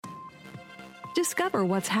Discover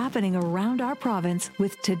what's happening around our province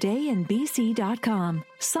with todayinbc.com.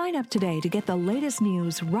 Sign up today to get the latest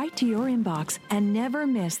news right to your inbox and never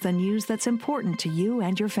miss the news that's important to you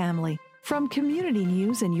and your family. From community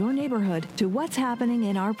news in your neighborhood to what's happening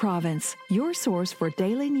in our province, your source for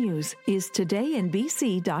daily news is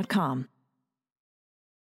todayinbc.com.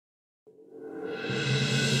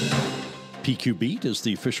 PQ Beat is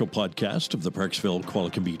the official podcast of the Parksville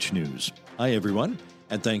Qualicum Beach News. Hi, everyone,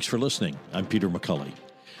 and thanks for listening. I'm Peter McCulley.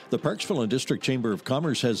 The Parksville and District Chamber of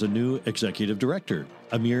Commerce has a new executive director,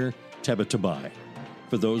 Amir Tabatabaei.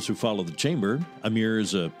 For those who follow the Chamber, Amir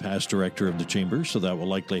is a past director of the Chamber, so that will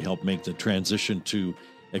likely help make the transition to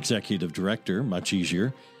executive director much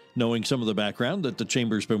easier, knowing some of the background that the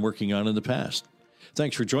Chamber's been working on in the past.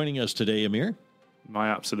 Thanks for joining us today, Amir. My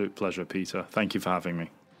absolute pleasure, Peter. Thank you for having me.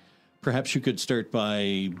 Perhaps you could start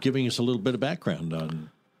by giving us a little bit of background on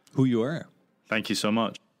who you are. Thank you so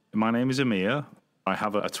much. My name is Amir. I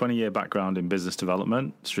have a 20-year background in business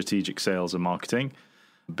development, strategic sales and marketing.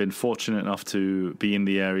 Been fortunate enough to be in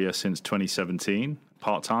the area since 2017,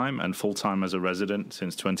 part-time and full-time as a resident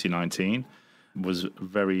since 2019. Was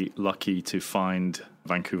very lucky to find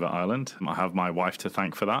Vancouver Island. I have my wife to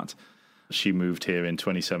thank for that. She moved here in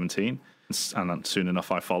 2017, and soon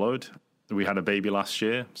enough I followed. We had a baby last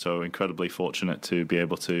year, so incredibly fortunate to be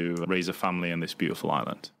able to raise a family in this beautiful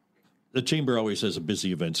island. The Chamber always has a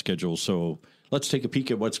busy event schedule, so let's take a peek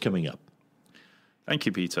at what's coming up. Thank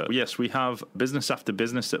you, Peter. Yes, we have Business After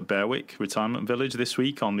Business at Berwick Retirement Village this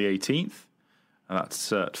week on the 18th.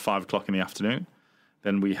 That's at 5 o'clock in the afternoon.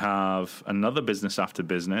 Then we have another Business After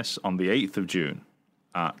Business on the 8th of June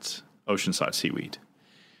at Oceanside Seaweed.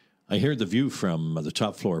 I hear the view from the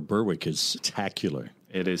top floor of Berwick is spectacular.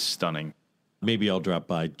 It is stunning. Maybe I'll drop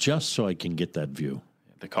by just so I can get that view.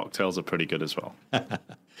 The cocktails are pretty good as well.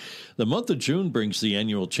 The month of June brings the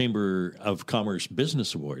annual Chamber of Commerce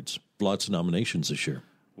Business Awards. Lots of nominations this year.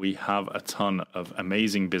 We have a ton of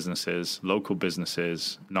amazing businesses, local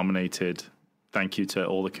businesses nominated. Thank you to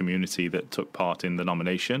all the community that took part in the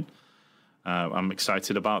nomination. I'm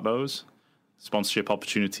excited about those. Sponsorship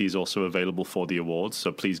opportunities also available for the awards,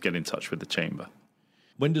 so please get in touch with the Chamber.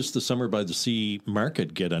 When does the Summer by the Sea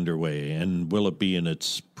market get underway, and will it be in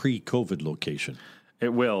its pre-COVID location?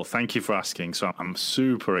 It will. Thank you for asking. So I'm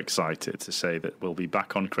super excited to say that we'll be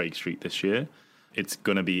back on Craig Street this year. It's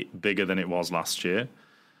going to be bigger than it was last year.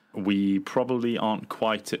 We probably aren't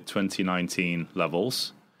quite at 2019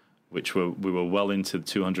 levels, which we were well into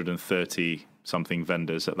 230-something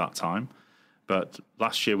vendors at that time. But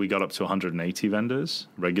last year we got up to 180 vendors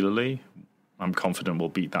regularly. I'm confident we'll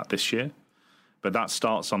beat that this year. But that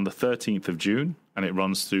starts on the 13th of June, and it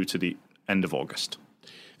runs through to the end of August.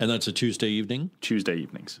 And that's a Tuesday evening? Tuesday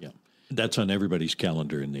evenings. Yeah. That's on everybody's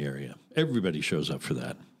calendar in the area. Everybody shows up for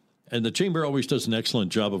that. And the Chamber always does an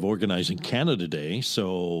excellent job of organizing Canada Day.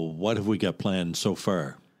 So what have we got planned so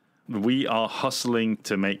far? We are hustling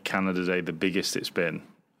to make Canada Day the biggest it's been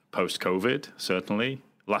post-COVID, certainly.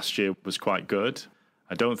 Last year was quite good.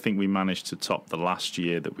 I don't think we managed to top the last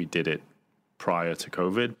year that we did it prior to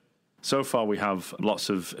COVID. So far, we have lots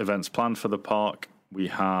of events planned for the park. We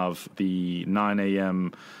have the 9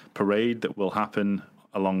 a.m. parade that will happen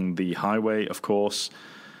along the highway, of course.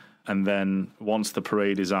 And then once the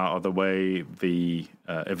parade is out of the way, the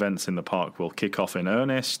events in the park will kick off in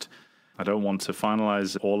earnest. I don't want to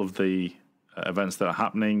finalize all of the events that are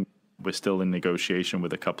happening. We're still in negotiation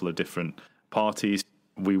with a couple of different parties.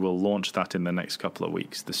 We will launch that in the next couple of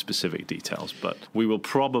weeks, the specific details. But we will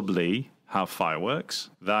probably have fireworks.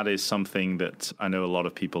 That is something that I know a lot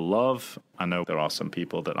of people love. I know there are some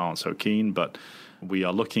people that aren't so keen, but we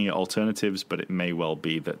are looking at alternatives, but it may well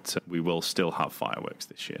be that we will still have fireworks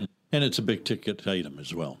this year. And it's a big ticket item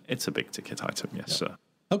as well. It's a big ticket item, yes, sir.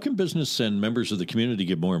 How can business and members of the community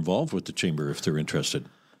get more involved with the Chamber if they're interested?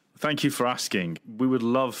 Thank you for asking. We would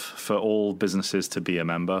love for all businesses to be a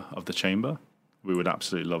member of the Chamber. We would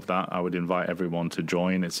absolutely love that. I would invite everyone to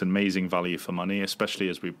join. It's amazing value for money, especially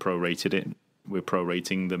as we prorated it. We're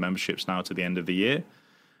prorating the memberships now to the end of the year.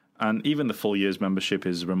 And even the full year's membership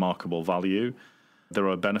is remarkable value. There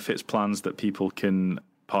are benefits plans that people can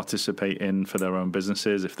participate in for their own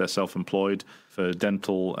businesses if they're self-employed, for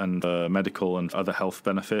dental and medical and other health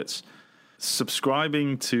benefits.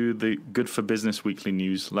 Subscribing to the Good for Business weekly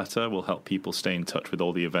newsletter will help people stay in touch with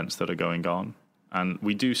all the events that are going on. And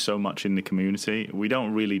we do so much in the community. We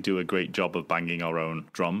don't really do a great job of banging our own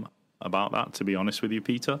drum about that, to be honest with you,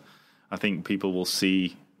 Peter. I think people will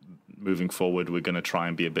see moving forward, we're going to try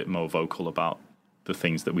and be a bit more vocal about the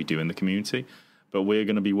things that we do in the community. But we're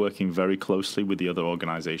going to be working very closely with the other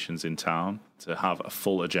organizations in town to have a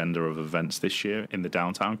full agenda of events this year in the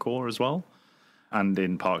downtown core as well. and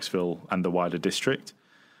in Parksville and the wider district.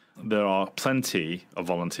 There are plenty of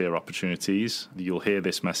volunteer opportunities. You'll hear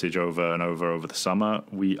this message over and over the summer.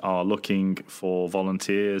 We are looking for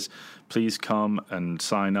volunteers. Please come and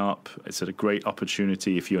sign up. It's a great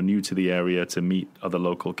opportunity if you're new to the area to meet other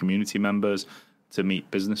local community members, to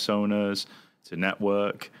meet business owners, to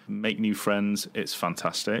network, make new friends. It's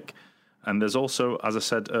fantastic. And there's also, as I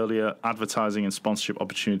said earlier, advertising and sponsorship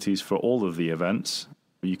opportunities for all of the events.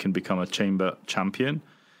 You can become a chamber champion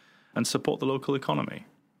and support the local economy.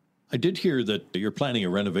 I did hear that you're planning a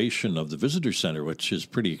renovation of the visitor center, which is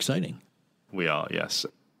pretty exciting. We are, yes.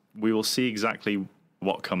 We will see exactly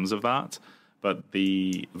what comes of that, but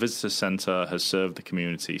the visitor center has served the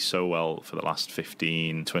community so well for the last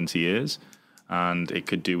 15, 20 years, and it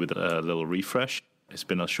could do with a little refresh. It's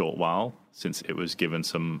been a short while since it was given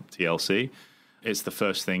some TLC. It's the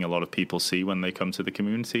first thing a lot of people see when they come to the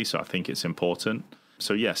community, so I think it's important.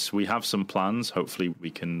 So yes, we have some plans. Hopefully we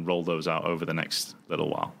can roll those out over the next little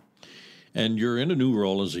while. And you're in a new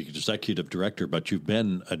role as executive director, but you've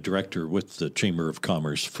been a director with the Chamber of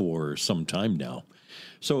Commerce for some time now.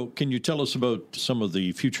 So can you tell us about some of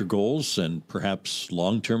the future goals and perhaps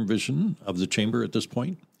long-term vision of the Chamber at this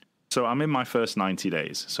point? So I'm in my first 90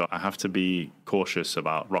 days, so I have to be cautious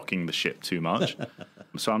about rocking the ship too much.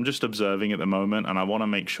 So I'm just observing at the moment, and I want to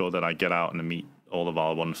make sure that I get out and meet all of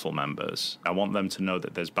our wonderful members. I want them to know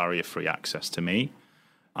that there's barrier-free access to me.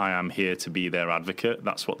 I am here to be their advocate.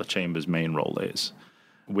 That's what the Chamber's main role is.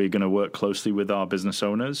 We're going to work closely with our business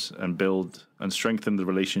owners and build and strengthen the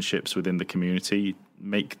relationships within the community,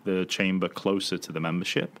 make the Chamber closer to the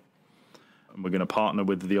membership. And we're going to partner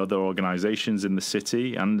with the other organizations in the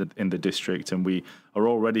city and in the district, and we are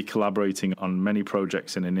already collaborating on many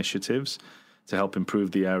projects and initiatives to help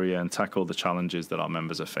improve the area and tackle the challenges that our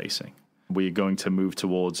members are facing. We're going to move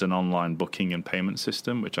towards an online booking and payment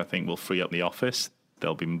system, which I think will free up the office.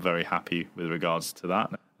 They'll be very happy with regards to that,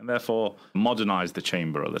 and therefore modernize the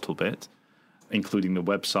Chamber a little bit, including the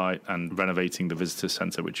website and renovating the visitor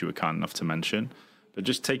center, which you were kind enough to mention, but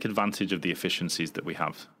just take advantage of the efficiencies that we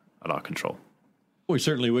have at our control. We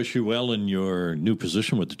certainly wish you well in your new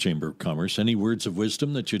position with the Chamber of Commerce. Any words of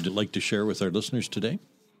wisdom that you'd like to share with our listeners today?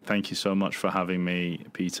 Thank you so much for having me,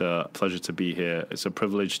 Peter. Pleasure to be here. It's a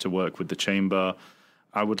privilege to work with the Chamber.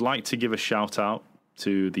 I would like to give a shout out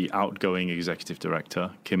to the outgoing executive director,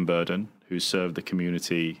 Kim Burden, who served the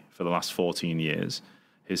community for the last 14 years.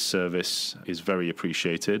 His service is very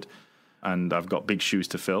appreciated, and I've got big shoes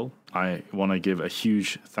to fill. I want to give a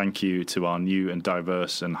huge thank you to our new and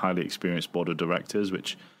diverse and highly experienced board of directors,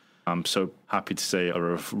 which I'm so happy to say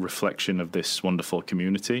are a reflection of this wonderful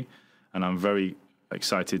community. And I'm very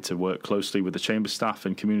excited to work closely with the Chamber staff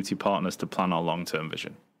and community partners to plan our long-term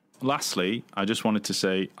vision. Lastly, I just wanted to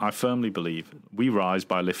say I firmly believe we rise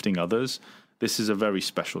by lifting others. This is a very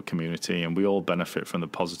special community, and we all benefit from the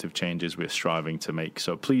positive changes we're striving to make.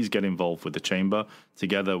 So please get involved with the Chamber.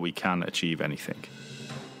 Together we can achieve anything.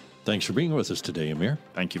 Thanks for being with us today, Amir.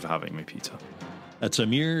 Thank you for having me, Peter. That's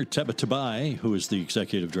Amir Tabatabaei, who is the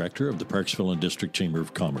Executive Director of the Parksville and District Chamber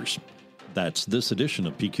of Commerce. That's this edition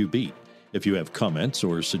of PQ Beat. If you have comments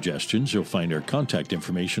or suggestions, you'll find our contact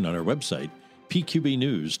information on our website,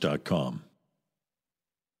 pqbnews.com.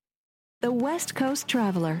 The West Coast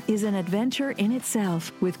Traveler is an adventure in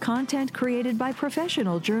itself, with content created by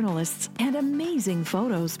professional journalists and amazing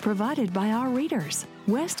photos provided by our readers.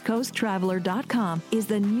 WestCoastTraveler.com is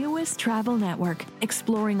the newest travel network,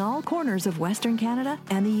 exploring all corners of Western Canada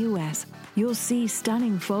and the U.S. You'll see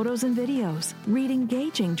stunning photos and videos, read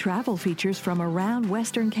engaging travel features from around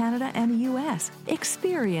Western Canada and the U.S.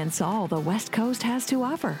 Experience all the West Coast has to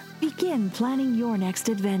offer. Begin planning your next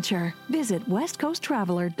adventure. Visit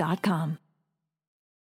WestCoastTraveler.com.